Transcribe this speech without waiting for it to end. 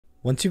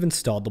Once you've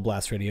installed the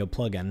Blast DAW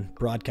plugin,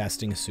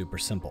 broadcasting is super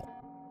simple.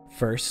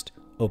 First,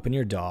 open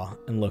your DAW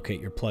and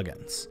locate your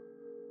plugins.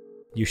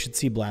 You should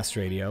see Blast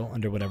DAW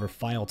under whatever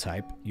file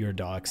type your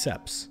DAW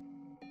accepts.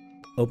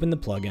 Open the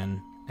plugin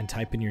and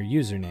type in your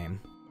username.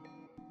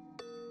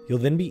 You'll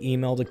then be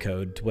emailed a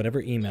code to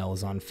whatever email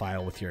is on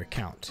file with your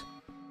account.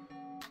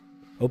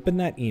 Open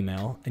that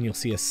email and you'll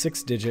see a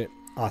 6-digit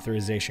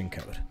authorization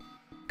code.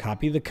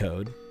 Copy the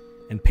code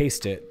and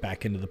paste it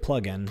back into the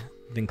plugin,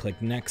 then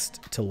click Next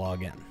to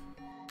log in.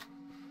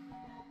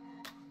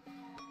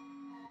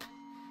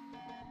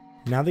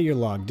 Now that you're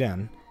logged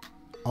in,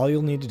 all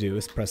you'll need to do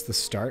is press the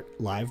Start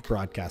Live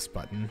Broadcast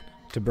button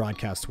to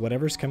broadcast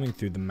whatever's coming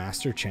through the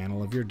master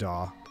channel of your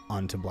DAW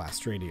onto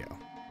Blast DAW.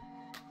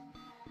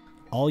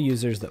 All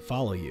users that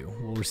follow you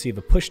will receive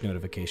a push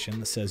notification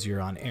that says you're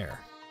on air.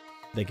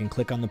 They can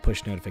click on the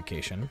push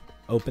notification,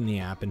 open the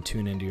app, and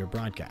tune into your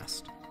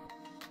broadcast.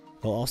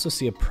 They'll also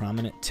see a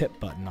prominent tip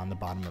button on the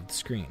bottom of the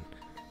screen.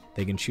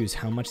 They can choose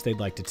how much they'd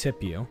like to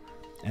tip you,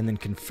 and then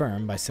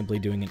confirm by simply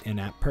doing an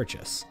in-app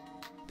purchase.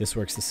 This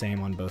works the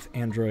same on both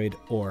Android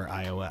or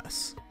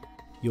iOS.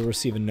 You'll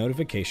receive a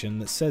notification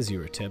that says you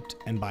were tipped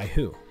and by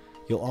who.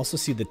 You'll also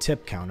see the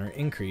tip counter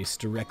increase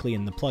directly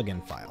in the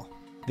plugin file.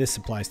 This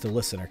applies to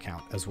listener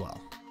count as well.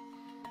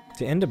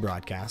 To end a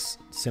broadcast,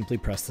 simply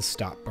press the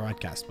Stop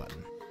Broadcast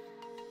button.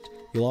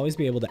 You'll always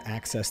be able to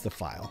access the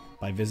file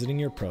by visiting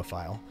your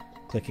profile,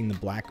 clicking the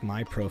black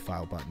My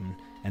Profile button,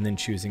 and then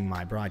choosing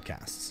My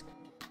Broadcasts.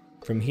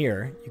 From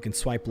here, you can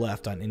swipe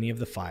left on any of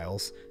the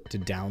files to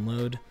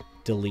download,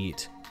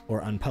 delete,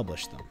 or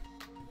unpublish them.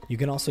 You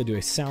can also do a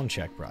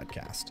soundcheck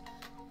broadcast.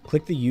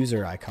 Click the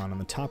user icon on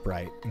the top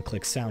right and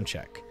click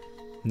Soundcheck.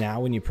 Now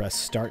when you press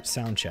Start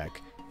Soundcheck,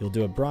 you'll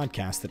do a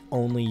broadcast that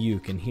only you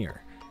can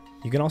hear.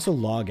 You can also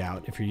log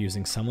out if you're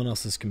using someone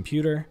else's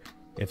computer,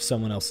 if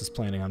someone else is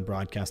planning on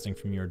broadcasting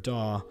from your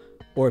DAW,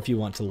 or if you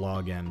want to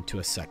log in to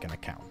a second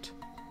account.